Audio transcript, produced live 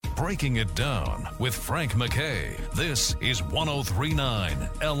Breaking It Down with Frank MacKay. This is 1039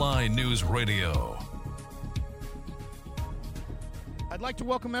 LI News Radio. I'd like to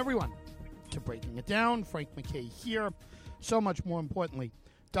welcome everyone to Breaking It Down. Frank MacKay here. So much more importantly,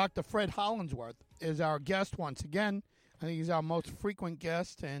 Dr. Fred Hollingsworth is our guest once again. I think he's our most frequent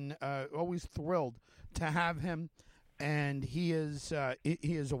guest, and always thrilled to have him. And he is a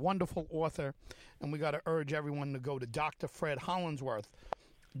wonderful author, and we got to urge everyone to go to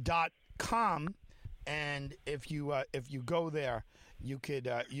drfredhollingsworth.com, and if you go there, you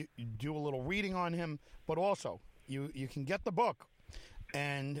could you do a little reading on him, but also you can get the book,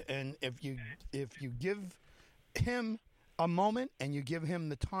 and if you give him a moment and you give him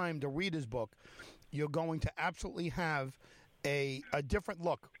the time to read his book, you're going to absolutely have a different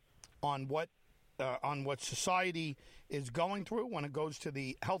look on what society is going through when it goes to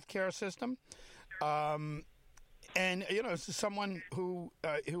the healthcare system. And this is someone who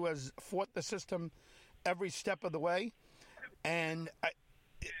has fought the system every step of the way. And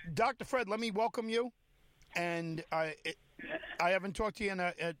Dr. Fred, let me welcome you. And I haven't talked to you in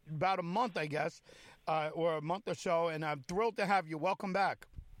about a month, I guess, or a month or so, and I'm thrilled to have you. Welcome back.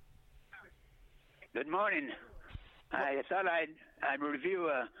 Good morning. I thought I'd review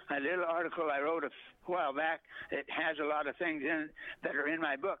a little article I wrote a while back. It has a lot of things in it that are in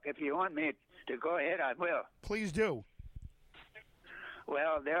my book. If you want me to go ahead, I will. Please do.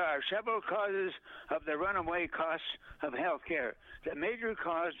 Well, there are several causes of the runaway costs of health care. The major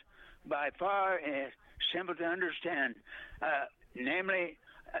cause by far is simple to understand, namely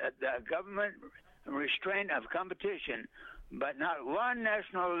the government restraint of competition. But not one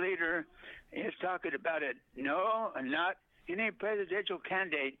national leader is talking about it. No, not any presidential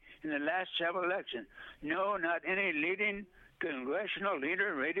candidate in the last several elections. No, not any leading congressional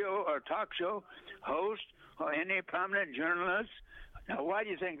leader, radio or talk show host, or any prominent journalist. Now, why do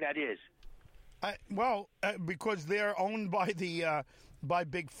you think that is? Because they're owned by the by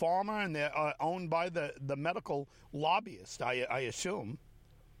Big Pharma, and they're owned by the medical lobbyists, I assume.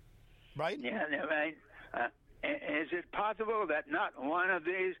 Right? Yeah, right. Is it possible that not one of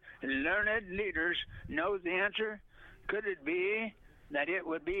these learned leaders knows the answer? Could it be that it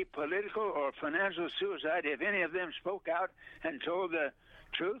would be political or financial suicide if any of them spoke out and told the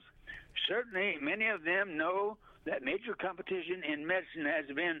truth? Certainly, many of them know that major competition in medicine has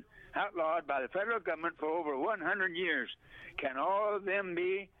been outlawed by the federal government for over 100 years. Can all of them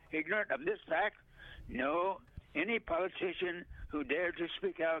be ignorant of this fact? No. Any politician who dared to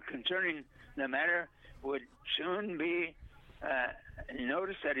speak out concerning the matter would soon be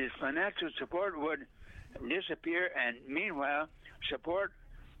notice that his financial support would disappear, and meanwhile, support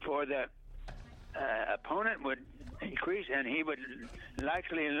for the opponent would increase, and he would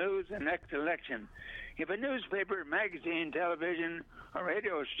likely lose the next election. If a newspaper, magazine, television, or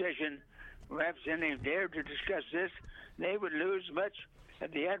radio station representative dared to discuss this, they would lose much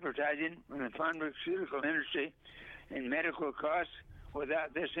of the advertising from the pharmaceutical industry and medical costs.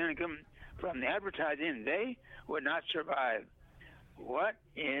 Without this income from the advertising, they would not survive. What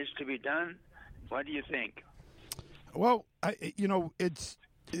is to be done? What do you think? Well,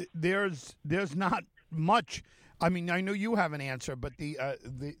 there's not much. I mean, I know you have an answer, but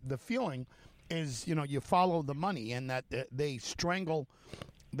the feeling is, you follow the money, and that they strangle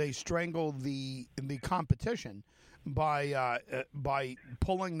the competition by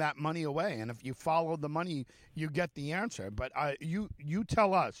pulling that money away. And if you follow the money, you get the answer. But you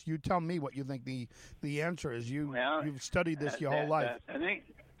tell us, you tell me what you think the answer is. You've studied this your whole life.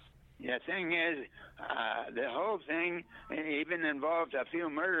 The thing is, the whole thing even involves a few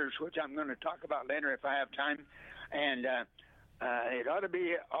murders, which I'm going to talk about later if I have time. And it ought to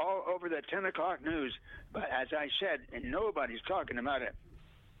be all over the 10 o'clock news. But as I said, and nobody's talking about it.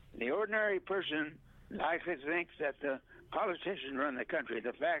 The ordinary person likely thinks that the politicians run the country.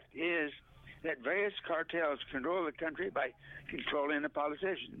 The fact is that various cartels control the country by controlling the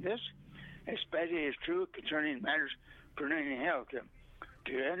politicians. This especially is true concerning matters pertaining to health.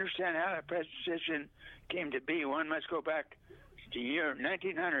 To understand how the position came to be, one must go back to the year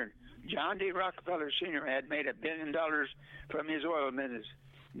 1900. John D. Rockefeller Sr. had made $1 billion from his oil business.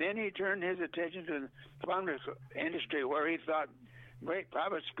 Then he turned his attention to the pharmaceutical industry, where he thought great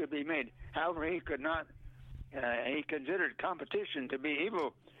profits could be made. However, he could not. He considered competition to be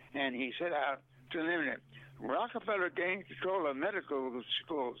evil, and he set out to limit it. Rockefeller gained control of medical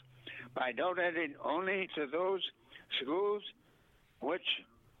schools by donating only to those schools which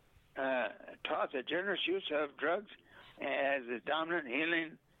taught the generous use of drugs as the dominant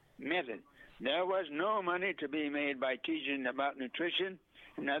healing method. There was no money to be made by teaching about nutrition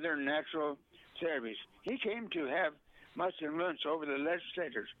and other natural therapies. He came to have much influence over the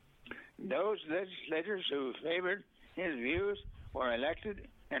legislators. Those legislators who favored his views were elected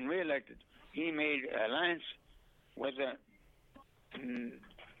and re-elected. He made alliance with the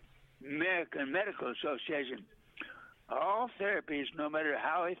American Medical Association. All therapies, no matter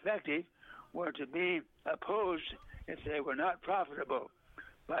how effective, were to be opposed if they were not profitable.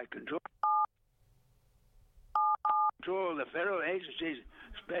 By control the federal agencies,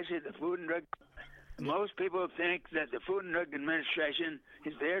 especially the Food and Drug. Most people think that the Food and Drug Administration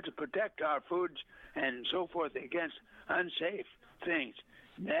is there to protect our foods and so forth against unsafe things.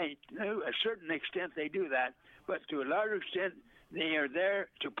 They, to a certain extent, they do that, but to a larger extent, they are there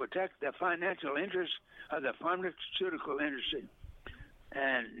to protect the financial interests of the pharmaceutical industry.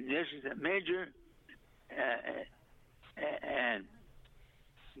 And this is a major and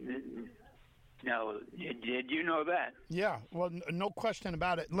now, did you know that? Yeah, well, no question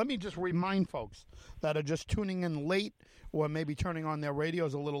about it. Let me just remind folks that are just tuning in late or maybe turning on their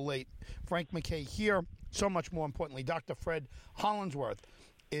radios a little late. Frank MacKay here. So much more importantly, Dr. Fred Hollingsworth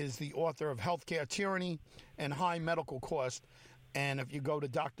is the author of Healthcare Tyranny and High Medical Cost. And if you go to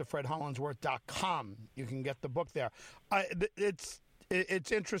drfredhollingsworth.com, you can get the book there.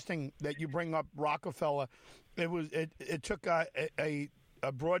 It's interesting that you bring up Rockefeller. It took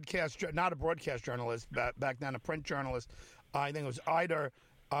a broadcast, not a broadcast journalist, back then a print journalist, I think it was Ida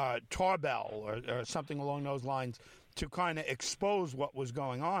Tarbell or something along those lines, to kind of expose what was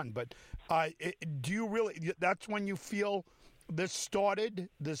going on. But do you really, that's when you feel this started,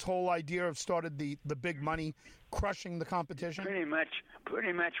 this whole idea started the big money crushing the competition?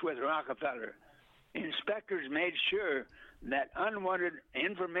 Pretty much with Rockefeller. Inspectors made sure that unwanted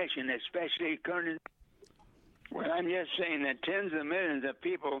information, especially current. Well, I'm just saying that tens of millions of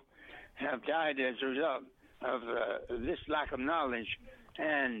people have died as a result of this lack of knowledge,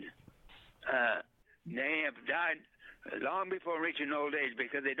 and they have died long before reaching old age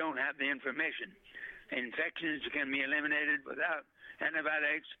because they don't have the information. Infections can be eliminated without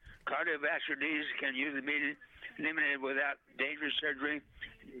antibiotics. Cardiovascular disease can usually be eliminated without dangerous surgery.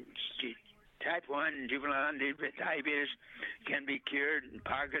 Type 1 juvenile diabetes can be cured, and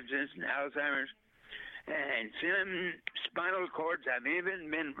Parkinson's and Alzheimer's. And some spinal cords have even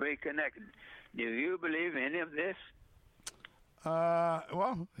been reconnected. Do you believe any of this?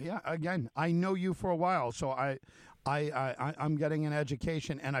 Well, yeah. Again, I know you for a while, so I'm getting an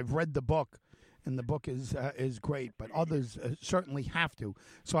education, and I've read the book, and the book is great. But others certainly have to.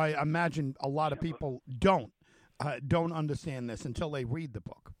 So I imagine a lot of people don't understand this until they read the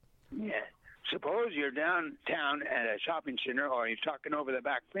book. Yeah. Suppose you're downtown at a shopping center, or you're talking over the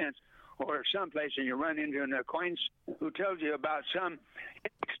back fence, or someplace, and you run into an acquaintance who tells you about some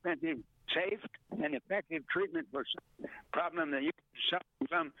inexpensive, safe, and effective treatment for some problem that you've suffered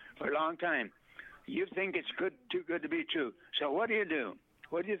from for a long time. You think it's too good to be true. So what do you do?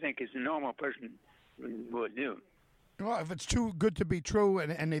 What do you think is a normal person would do? Well, if it's too good to be true,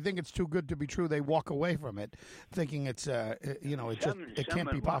 and they think it's too good to be true, they walk away from it, thinking it's it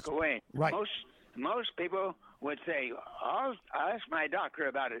can't be possible. Away. Right. Most people would say, I'll ask my doctor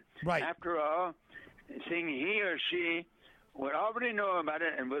about it. Right. After all, seeing he or she would already know about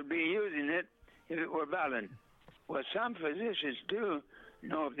it and would be using it if it were valid. Well, some physicians do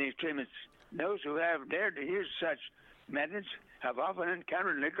know of these treatments. Those who have dared to use such methods have often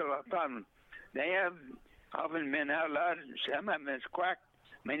encountered legal problems. They have often been outlawed, and some have been quacked.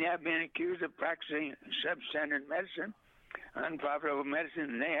 Many have been accused of practicing substandard medicine, unprofitable medicine,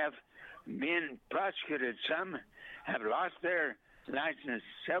 and they have been prosecuted. Some have lost their license.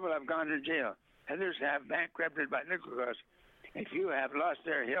 Several have gone to jail. Others have bankrupted by legal costs. A few have lost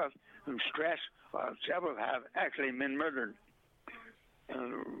their health from stress, while several have actually been murdered.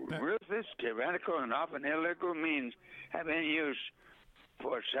 Ruthless, tyrannical, and often illegal means have been used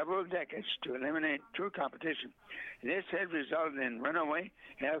for several decades to eliminate true competition. This has resulted in runaway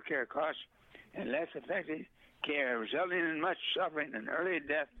health care costs and less effective care, resulting in much suffering and early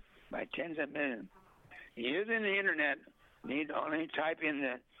death by tens of millions. Using the internet, need only type in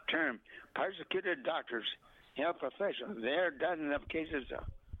the term persecuted doctors, health professionals. There are dozens of cases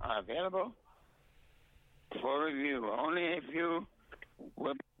are available for review. Only a few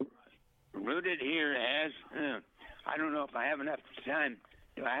were rooted here as, I don't know if I have enough time.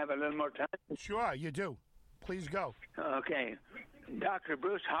 Do I have a little more time? Sure, you do. Please go. Okay. Dr.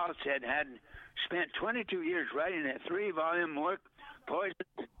 Bruce Halstead had spent 22 years writing a 3-volume work,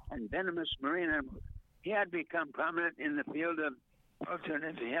 Poisons and Venomous Marine Animals. He had become prominent in the field of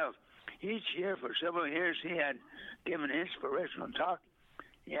alternative health. Each year for several years, he had given inspirational talk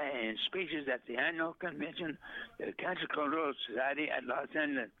and speeches at the annual convention of the Cancer Control Society at Los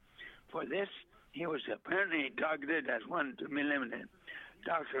Angeles. For this, he was apparently targeted as one to be eliminated.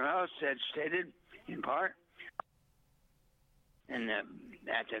 Dr. House stated, in part, and at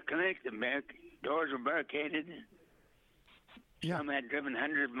the clinic, the doors were barricaded. Yeah. Some had driven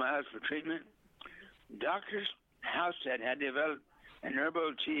hundreds of miles for treatment. Dr. House had developed an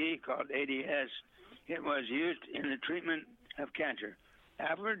herbal tea called ADS. It was used in the treatment of cancer.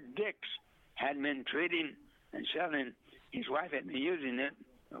 Alfred Dix had been treating and selling. His wife had been using it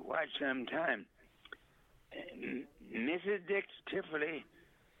for quite some time. Mrs. Dix Tiffany,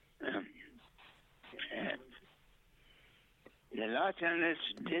 the Los Angeles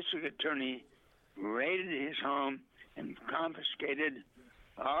District Attorney raided his home and confiscated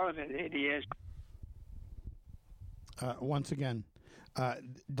all of his ADS. Once again,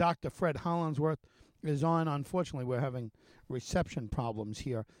 Dr. Fred Hollingsworth is on. Unfortunately, we're having reception problems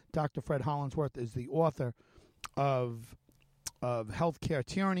here. Dr. Fred Hollingsworth is the author of Healthcare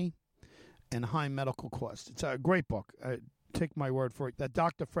Tyranny and High Medical Costs. It's a great book. Take my word for it. That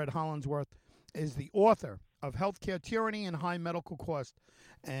Dr. Fred Hollingsworth is the author of Healthcare Tyranny and High Medical Cost,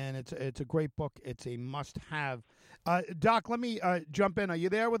 and it's a great book. It's a must-have. Doc, let me jump in. Are you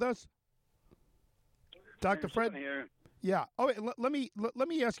there with us, Dr. Fred? Here. Yeah. Oh, wait, let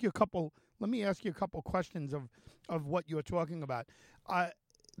me ask you a couple. Let me ask you a couple questions of what you're talking about.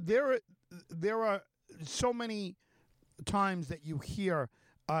 There are so many times that you hear,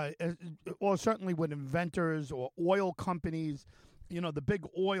 or certainly with inventors or oil companies. You know, the big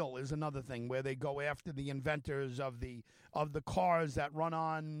oil is another thing where they go after the inventors of the cars that run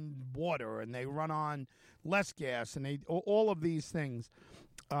on water and they run on less gas, and they all of these things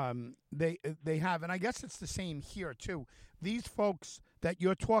they have, and I guess it's the same here too. These folks that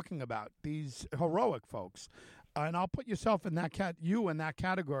you're talking about, these heroic folks, and I'll put yourself in that you in that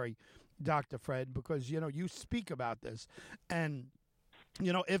category, Dr. Fred, because you speak about this, and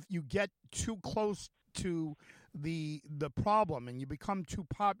if you get too close to the problem and you become too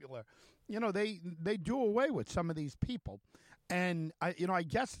popular, they do away with some of these people. And I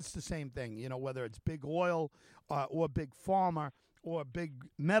guess it's the same thing, whether it's big oil or big pharma or big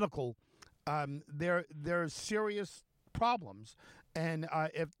medical, there's serious problems. And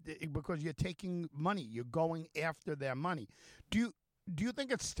because you're taking money, you're going after their money. Do you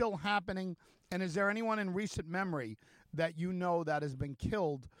think it's still happening? And is there anyone in recent memory that that has been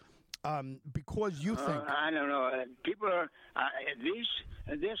killed because you think? I don't know. People are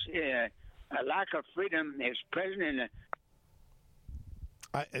this lack of freedom is present in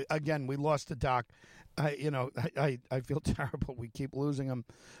again, we lost the doc. I feel terrible. We keep losing him.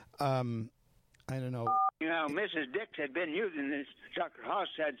 I don't know. Mrs. Dix had been using this Dr.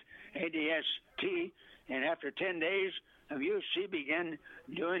 Hofstad's ADST, and after 10 days of use, she began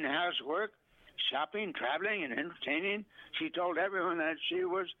doing housework, shopping, traveling, and entertaining. She told everyone that she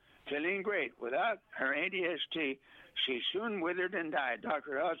was feeling great. Without her ADST, she soon withered and died.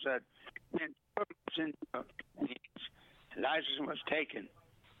 Dr. Hofstad went 4 months into his license was taken.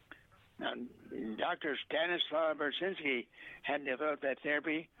 Now, Dr. Stanislaw Bersinski had developed a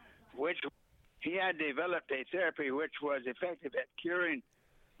therapy which was effective at curing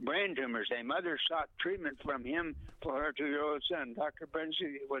brain tumors. A mother sought treatment from him for her 2-year-old son. Dr.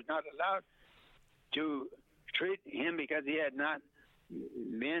 Bersinski was not allowed to treat him because he had not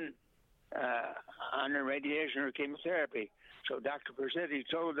been under radiation or chemotherapy. So Dr. Bersinski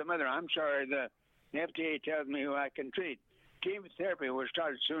told the mother, "I'm sorry, the FDA tells me who I can treat." Chemotherapy was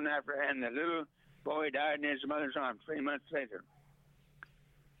started soon after, and the little boy died in his mother's arms 3 months later.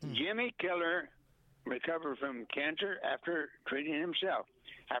 Jimmy Keller recovered from cancer after treating himself.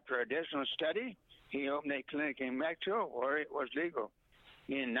 After additional study, he opened a clinic in Mexico where it was legal.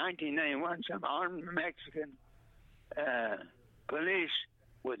 In 1991, some armed Mexican police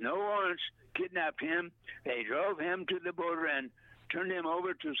with no warrants kidnapped him. They drove him to the border and turned him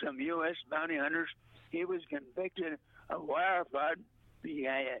over to some U.S. bounty hunters. He was convicted of wire fraud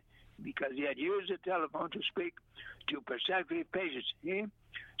because he had used the telephone to speak to prospective patients. He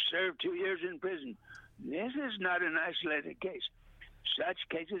served 2 years in prison. This is not an isolated case. Such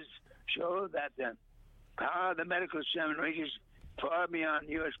cases show that the power of the medical system reaches far beyond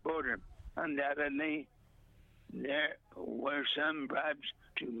the U.S. border. Undoubtedly, there were some bribes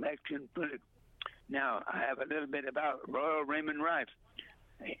to Mexican politics. Now, I have a little bit about Royal Raymond Rife.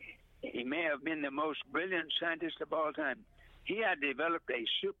 He may have been the most brilliant scientist of all time. He had developed a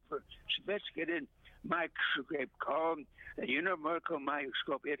super sophisticated microscope called the universal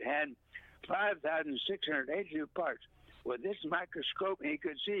microscope. It had 5,682 parts. With this microscope, he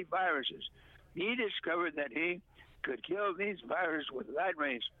could see viruses. He discovered that he could kill these viruses with light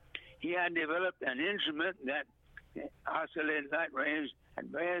rays. He had developed an instrument that oscillated light rays at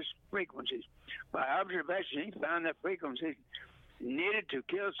various frequencies. By observation, he found that frequency needed to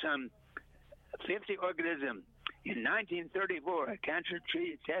kill some 50 organisms. In 1934, a cancer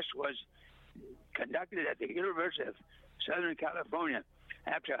test was conducted at the University of Southern California.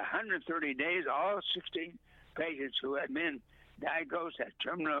 After 130 days, all 16 patients who had been diagnosed as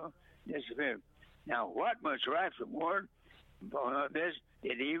terminal disappeared. Now, what must Rife reward for this?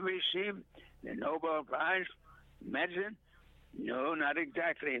 Did he receive the Nobel Prize in medicine? No, not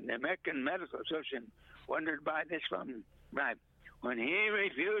exactly. The American Medical Association wondered by this from Rife. When he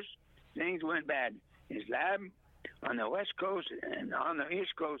refused, things went bad. His lab on the West Coast and on the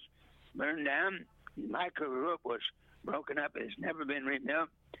East Coast burned down. His microgroup was broken up. It's never been rebuilt.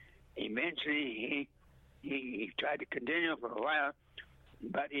 Eventually, he tried to continue for a while,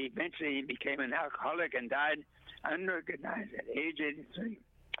 but eventually he became an alcoholic and died unrecognized at age 83.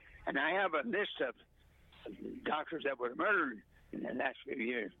 And I have a list of doctors that were murdered in the last few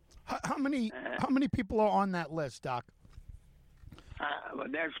years. How many people are on that list, Doc? Well,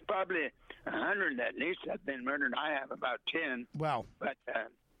 there's probably 100 at least that have been murdered. I have about 10. Wow. But I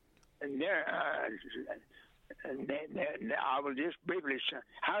will just briefly.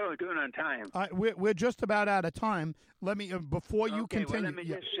 How are we doing on time? We're just about out of time. Let me before you continue. Well, let me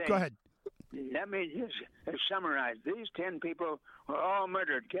just say, go ahead. Let me just summarize. These 10 people were all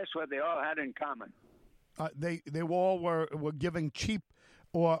murdered. Guess what they all had in common? They all were giving cheap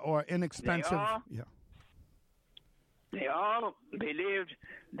or inexpensive. They all believed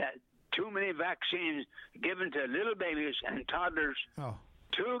that too many vaccines given to little babies and toddlers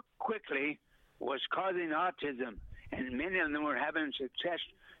too quickly was causing autism, and many of them were having success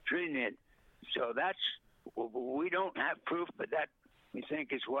treating it. So we don't have proof, but that we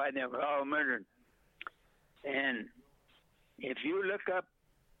think is why they were all murdered. And if you look up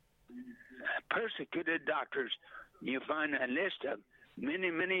persecuted doctors, you find a list of many,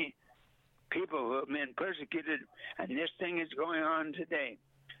 many people who have been persecuted, and this thing is going on today.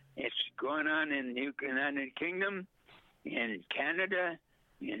 It's going on in the United Kingdom, in Canada,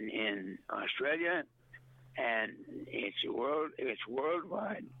 in Australia, and it's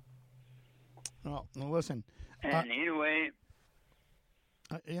worldwide. Well, listen. And anyway,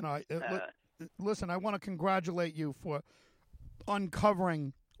 listen. I want to congratulate you for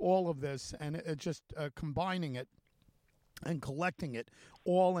uncovering all of this and just combining it and collecting it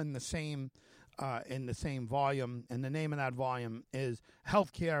all in the same volume. And the name of that volume is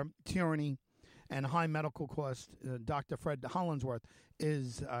Healthcare, Tyranny, and High Medical Cost. Dr. Fred Hollingsworth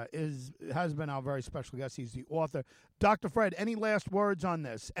has been our very special guest. He's the author. Dr. Fred, any last words on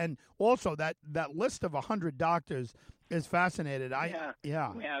this? And also that list of 100 doctors is fascinating.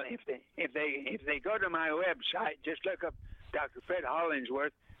 Yeah. Well, if they go to my website, just look up Dr. Fred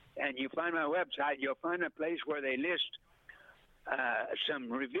Hollingsworth, and you find my website, you'll find a place where they list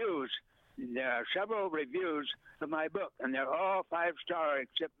some reviews. There are several reviews of my book, and they're all 5-star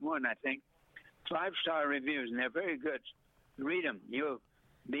except one, I think. 5-star reviews, and they're very good. Read them. You'll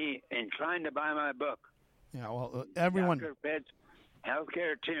be inclined to buy my book. Yeah, well, everyone. Dr. Fred's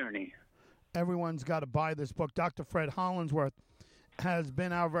Healthcare Tyranny. Everyone's got to buy this book. Dr. Fred Hollingsworth has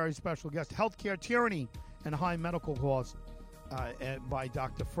been our very special guest. Healthcare Tyranny and High Medical Cost by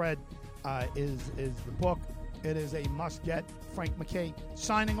Dr. Fred is the book. It is a must-get. Frank MacKay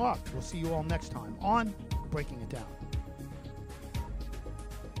signing off. We'll see you all next time on Breaking It Down.